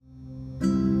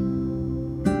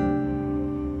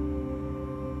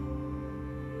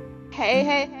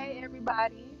Hey,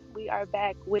 everybody. We are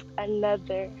back with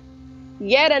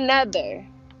yet another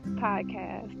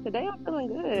podcast. Today I'm feeling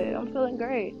good. I'm feeling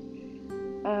great.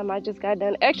 I just got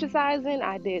done exercising.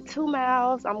 I did 2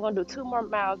 miles. I'm going to do 2 more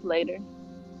miles later.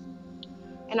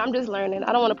 And I'm just learning.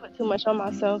 I don't want to put too much on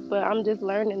myself, but I'm just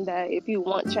learning that if you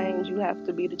want change, you have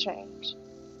to be the change.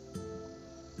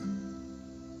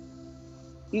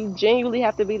 You genuinely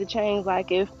have to be the change.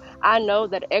 Like, if I know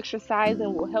that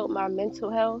exercising will help my mental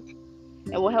health,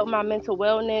 and will help my mental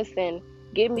wellness and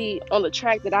get me on the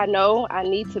track that I know I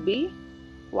need to be,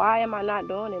 why am I not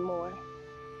doing it more?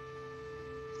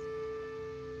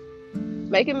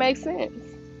 Make it make sense.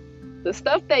 The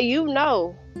stuff that you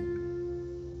know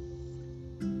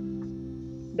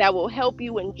that will help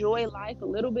you enjoy life a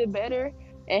little bit better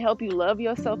and help you love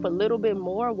yourself a little bit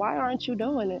more, why aren't you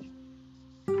doing it?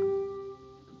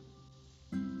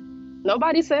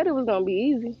 Nobody said it was going to be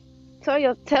easy. Tell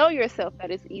yourself that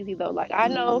it's easy though. Like, I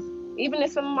know even in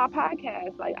some of my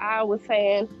podcasts, like I was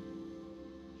saying,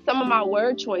 some of my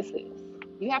word choices,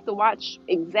 you have to watch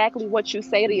exactly what you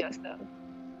say to yourself.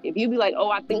 If you be like,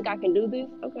 oh, I think I can do this,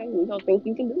 okay, we don't think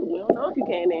you can do it. We don't know if you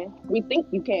can then. We think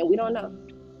you can, we don't know.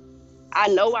 I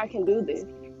know I can do this.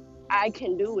 I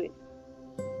can do it.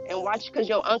 And watch, because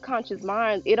your unconscious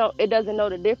mind, it doesn't know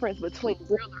the difference between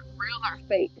real or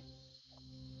fake.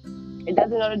 It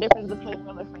doesn't know the difference between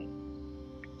real or fake.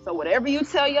 So whatever you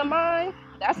tell your mind,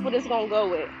 that's what it's gonna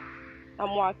go with.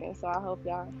 I'm walking, so I hope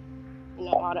y'all,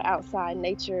 all the outside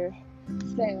nature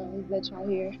sounds that y'all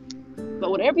hear. But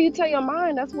whatever you tell your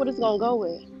mind, that's what it's gonna go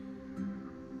with.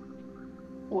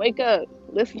 Wake up,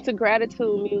 listen to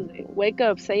gratitude music. Wake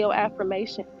up, say your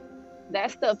affirmation.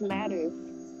 That stuff matters.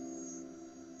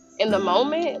 In the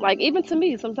moment, like even to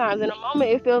me, sometimes in a moment,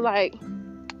 it feels like,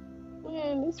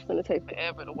 man, this is gonna take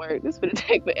forever to work. This is gonna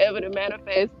take forever to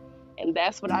manifest. And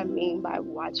that's what I mean by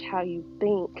watch how you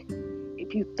think.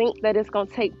 If you think that it's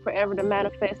gonna take forever to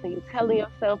manifest and you're telling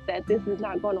yourself that this is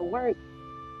not gonna work,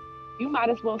 you might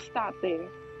as well stop there.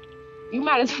 You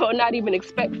might as well not even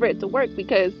expect for it to work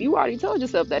because you already told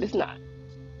yourself that it's not.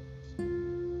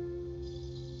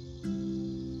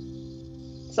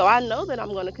 So I know that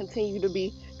I'm going to continue to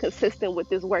be consistent with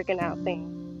this working out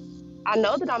thing. I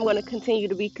know that I'm going to continue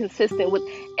to be consistent with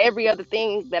every other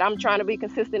thing that I'm trying to be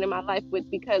consistent in my life with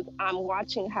because I'm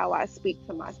watching how I speak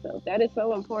to myself. That is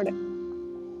so important.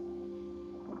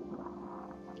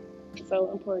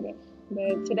 So important.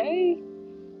 But today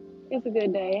is a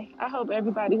good day. I hope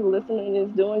everybody who's listening is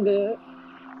doing good,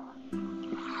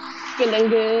 feeling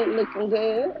good, looking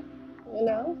good.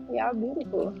 Y'all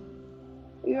beautiful.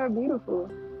 You are beautiful.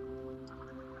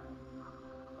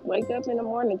 Wake up in the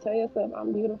morning, tell yourself,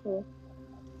 I'm beautiful.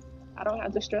 I don't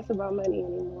have to stress about money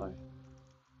anymore.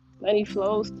 Money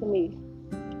flows to me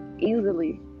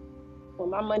easily. When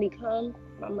my money comes,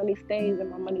 my money stays and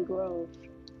my money grows.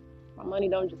 My money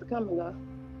don't just come and go.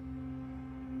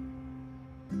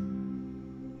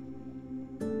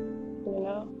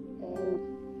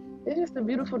 And it's just a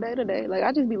beautiful day today. Like,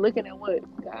 I just be looking at what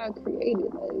God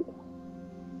created. Like,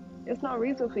 there's no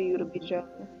reason for you to be jealous.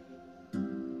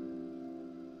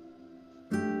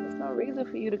 There's no reason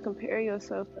for you to compare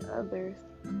yourself to others.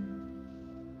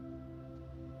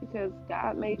 Because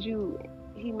God made you,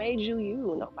 He made you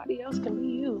you. Nobody else can be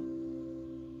you.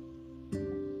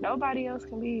 Nobody else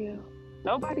can be you.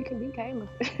 Nobody can be Kayla.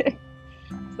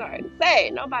 Sorry to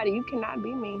say, nobody. You cannot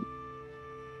be me.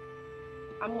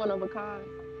 I'm one of a kind.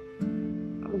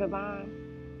 I'm divine.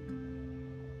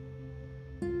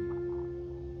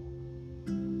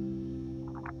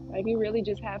 Like, you really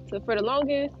just have to. For the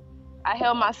longest, I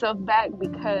held myself back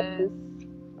because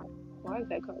why is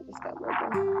that car just stop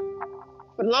working?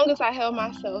 For the longest, I held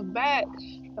myself back.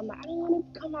 I'm like, I don't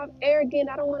want to come off arrogant.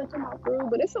 I don't want to come off rude.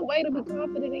 But it's a way to be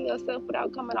confident in yourself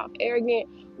without coming off arrogant,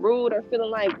 rude, or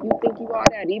feeling like you think you are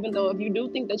that. Even though if you do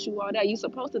think that you are that, you're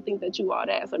supposed to think that you are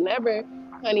that. So never,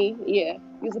 honey, yeah,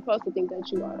 you're supposed to think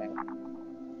that you are that.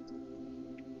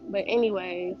 But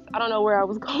anyways, I don't know where I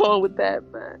was going with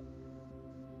that, but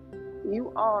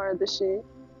you are the shit.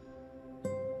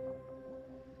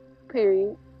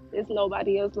 Period. There's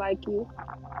nobody else like you.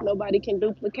 Nobody can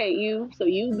duplicate you. So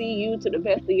you be you to the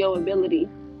best of your ability.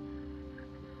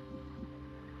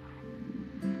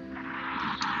 And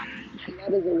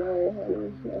that is a word,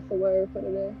 honey. That's a word for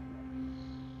today.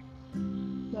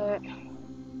 But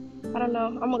I don't know.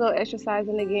 I'm gonna go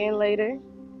exercising again later.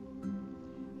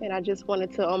 And I just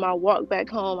wanted to, on my walk back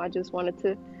home, I just wanted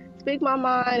to speak my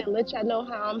mind and let y'all know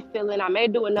how I'm feeling. I may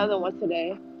do another one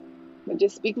today, but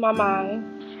just speak my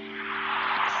mind.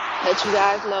 Let you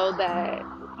guys know that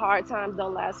hard times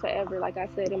don't last forever. Like I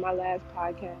said in my last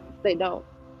podcast, they don't.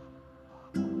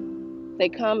 They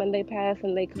come and they pass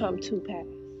and they come to pass.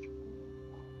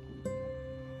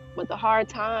 But the hard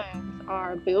times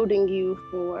are building you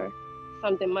for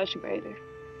something much greater,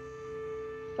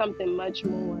 something much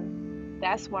more.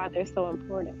 That's why they're so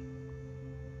important.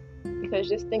 Because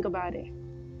just think about it.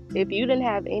 If you didn't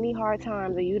have any hard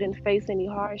times or you didn't face any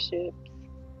hardships,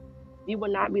 you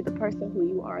would not be the person who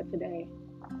you are today.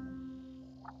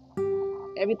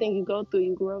 Everything you go through,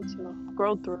 you grow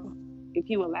through if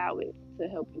you allow it to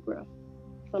help you grow.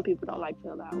 Some people don't like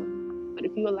to allow it. But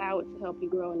if you allow it to help you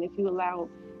grow, and if you allow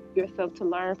yourself to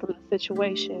learn from the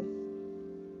situation,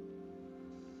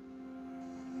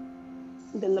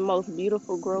 then the most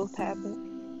beautiful growth happens.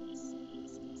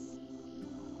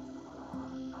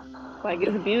 Like,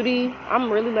 it's beauty.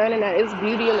 I'm really learning that it's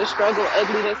beauty in the struggle,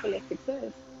 ugliness in the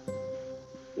success.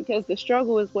 Because the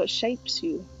struggle is what shapes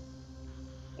you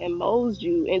and molds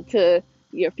you into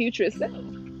your future self.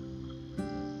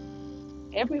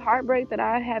 Every heartbreak that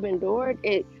I have endured,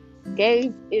 it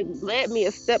led me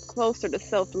a step closer to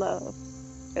self-love,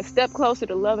 a step closer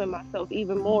to loving myself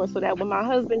even more, so that when my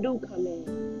husband do come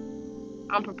in,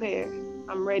 I'm prepared,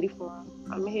 I'm ready for him,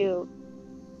 I'm healed,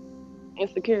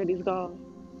 insecurity's gone,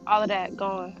 all of that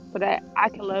gone, so that I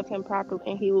can love him properly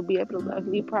and he will be able to love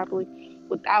me properly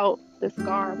without the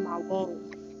scar of my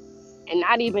wounds. And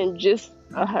not even just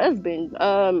a husband,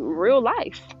 real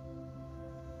life,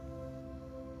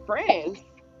 friends,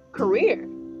 career.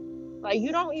 Like,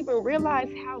 you don't even realize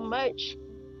how much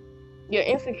your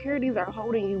insecurities are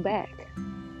holding you back.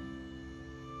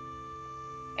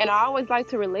 And I always like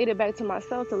to relate it back to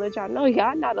myself to let y'all know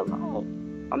y'all not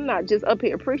alone. I'm not just up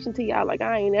here preaching to y'all like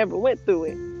I ain't ever went through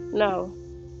it. No.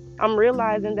 I'm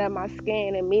realizing that my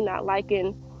skin and me not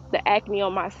liking the acne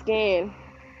on my skin,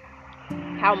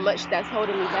 how much that's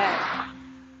holding me back.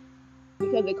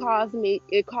 Because it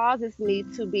causes me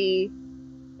to be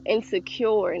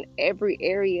insecure in every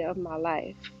area of my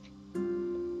life.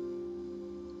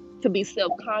 To be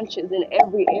self-conscious in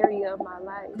every area of my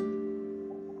life.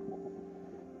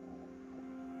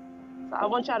 So I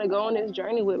want y'all to go on this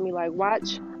journey with me. Like,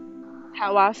 watch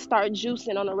how I start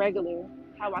juicing on a regular,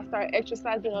 how I start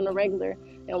exercising on a regular,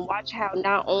 and watch how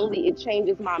not only it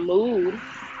changes my mood,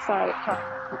 but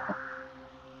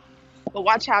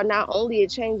watch how not only it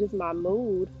changes my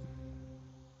mood,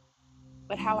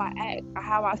 but how I act,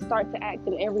 how I start to act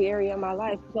in every area of my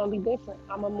life is gonna be different.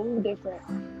 I'm gonna move different.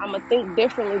 I'm gonna think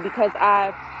differently because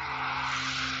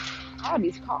all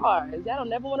these cars, I don't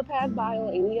never want to pass by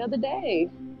on any other day.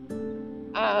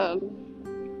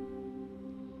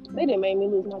 They didn't make me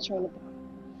lose my train of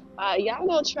thought. Y'all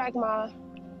gonna track my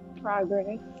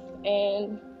progress,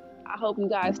 and I hope you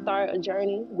guys start a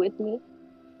journey with me,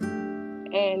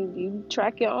 and you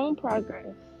track your own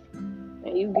progress,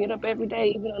 and you get up every day,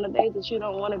 even on the days that you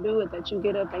don't want to do it, that you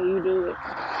get up and you do it.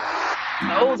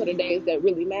 Those are the days that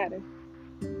really matter.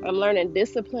 I'm learning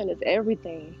discipline is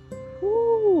everything.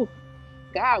 Ooh,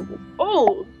 God,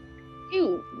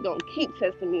 you gonna keep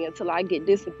testing me until I get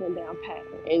discipline down pat.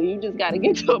 And you just gotta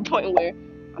get to a point where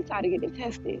I'm tired of getting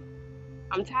tested.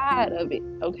 I'm tired of it.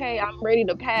 Okay, I'm ready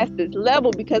to pass this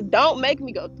level, because don't make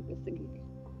me go through this again.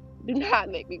 Do not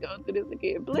make me go through this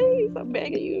again, please. I'm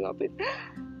begging you.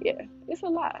 Yeah, it's a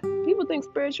lot. People think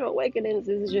spiritual awakenings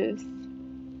is just,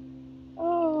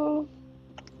 oh,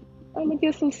 I'm gonna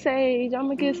get some sage, I'm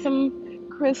gonna get some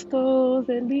crystals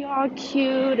and be all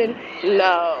cute and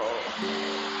no.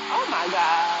 Oh my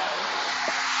God.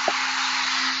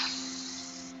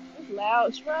 This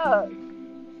loud truck.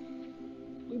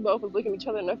 We both was looking each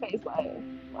other in the face like,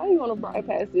 why do you want to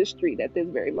bypass this street at this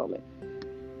very moment?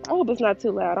 I hope it's not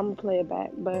too loud. I'm gonna play it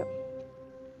back. But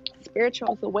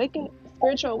spiritual awakening.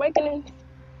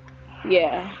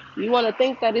 Yeah, you want to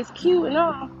think that it's cute and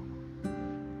all,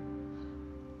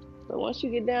 but once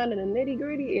you get down to the nitty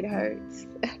gritty, it hurts.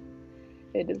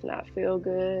 It does not feel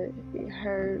good. It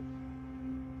hurts,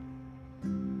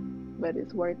 but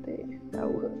it's worth it, I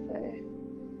will say.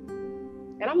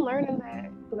 And I'm learning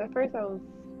that, because at first I was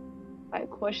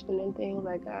like questioning things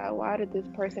like, why did this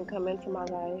person come into my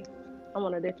life? I'm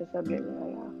on a different subject now,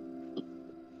 y'all.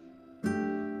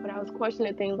 But I was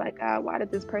questioning things like, why did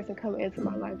this person come into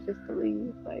my life just to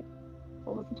leave? Like,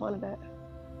 what was the point of that?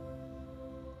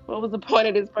 What was the point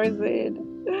of this person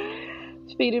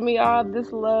feeding me all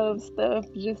this love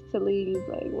stuff just to leave?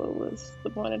 Like, what was the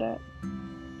point of that?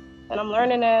 And I'm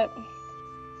learning that,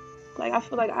 like, I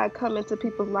feel like I come into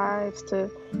people's lives to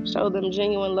show them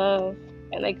genuine love,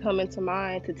 and they come into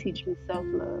mine to teach me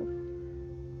self-love.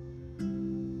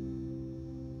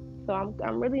 So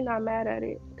I'm really not mad at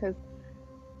it, because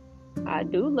I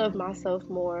do love myself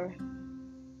more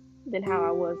than how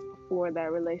I was before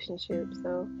that relationship.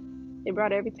 So It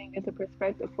brought everything into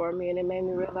perspective for me, and it made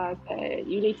me realize that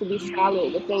you need to be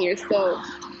solid within yourself.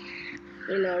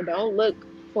 Don't look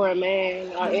for a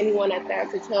man or anyone at that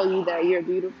to tell you that you're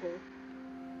beautiful.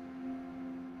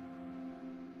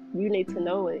 You need to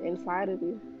know it inside of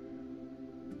you.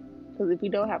 Because if you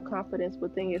don't have confidence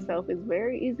within yourself, it's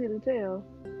very easy to tell.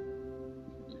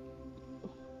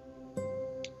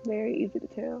 Very easy to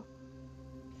tell.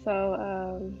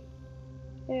 So,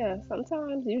 yeah,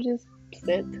 sometimes you just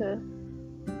sent to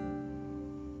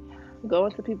go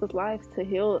into people's lives to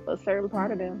heal a certain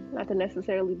part of them, not to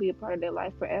necessarily be a part of their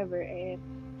life forever. And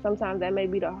sometimes that may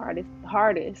be the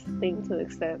hardest thing to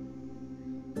accept.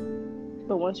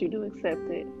 But once you do accept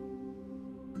it,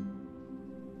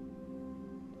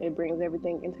 it brings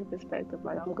everything into perspective.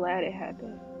 Like, I'm glad it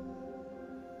happened.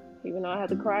 Even though I had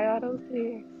to cry all those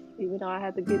tears, even though I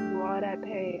had to get through all that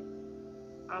pain,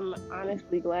 I'm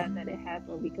honestly glad that it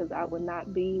happened, because I would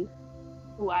not be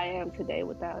who I am today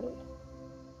without it.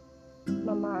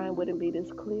 My mind wouldn't be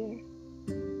this clear.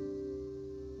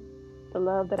 The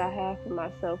love that I have for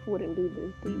myself wouldn't be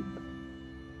this deep.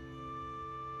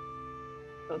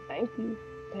 So thank you,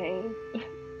 pain.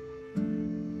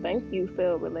 Thank you,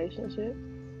 failed relationship.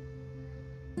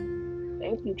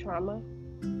 Thank you, trauma.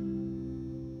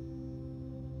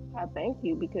 I thank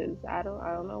you, because I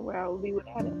don't know where I would be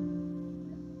without it.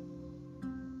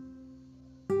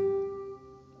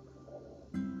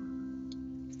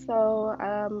 So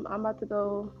I'm about to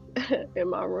go in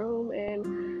my room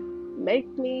and make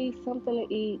me something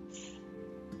to eat.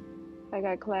 I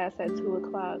got class at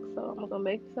 2:00, so I'm gonna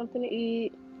make something to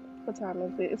eat. What time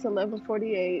is it? It's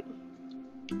 11:48.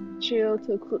 Chill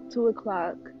till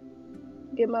 2:00.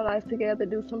 Get my life together.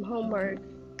 Do some homework,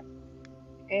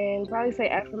 and probably say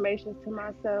affirmations to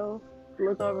myself.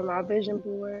 Look over my vision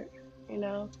board. You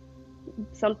know,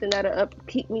 something that'll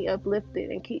keep me uplifted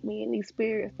and keep me in these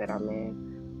spirits that I'm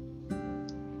in.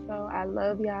 So I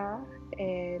love y'all,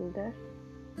 and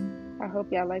I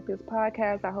hope y'all like this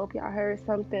podcast. I hope y'all heard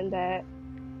something that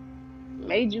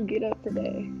made you get up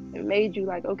today and made you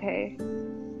like, okay,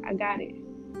 I got it.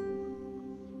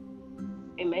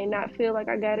 It may not feel like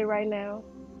I got it right now.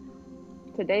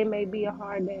 Today may be a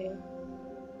hard day.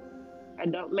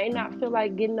 May not feel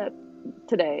like getting up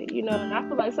today, and I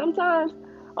feel like sometimes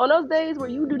on those days where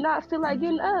you do not feel like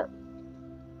getting up,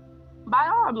 by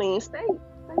all means, stay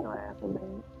your ass in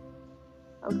bed.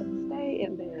 Okay, stay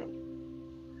in bed.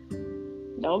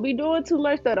 Don't be doing too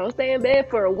much though. Don't stay in bed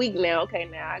for a week now. Okay,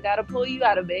 now I gotta pull you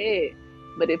out of bed.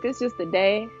 But if it's just a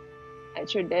day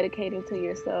that you're dedicating to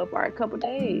yourself, or a couple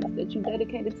days that you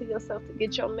dedicated to yourself to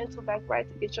get your mental back right,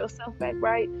 to get yourself back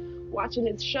right, watching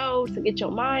this show to get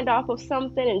your mind off of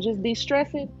something and just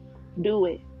de-stressing, do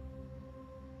it.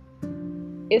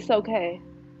 It's okay.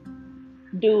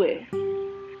 Do it.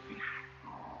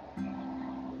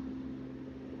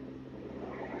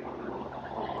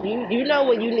 You know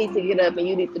when you need to get up and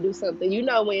you need to do something. You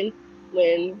know when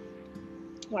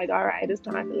like, all right, it's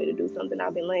time for me to do something.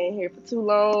 I've been laying here for too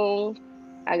long.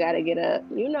 I gotta get up.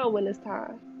 You know when it's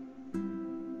time.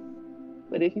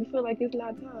 But if you feel like it's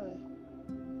not time,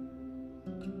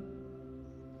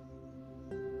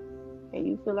 and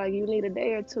you feel like you need a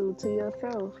day or two to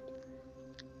yourself,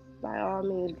 by all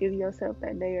means, give yourself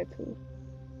that day or two.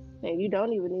 And you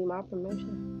don't even need my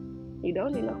permission. You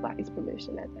don't need nobody's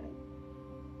permission at that.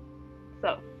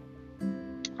 So,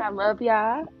 I love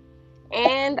y'all.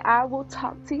 And I will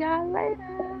talk to y'all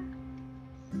later.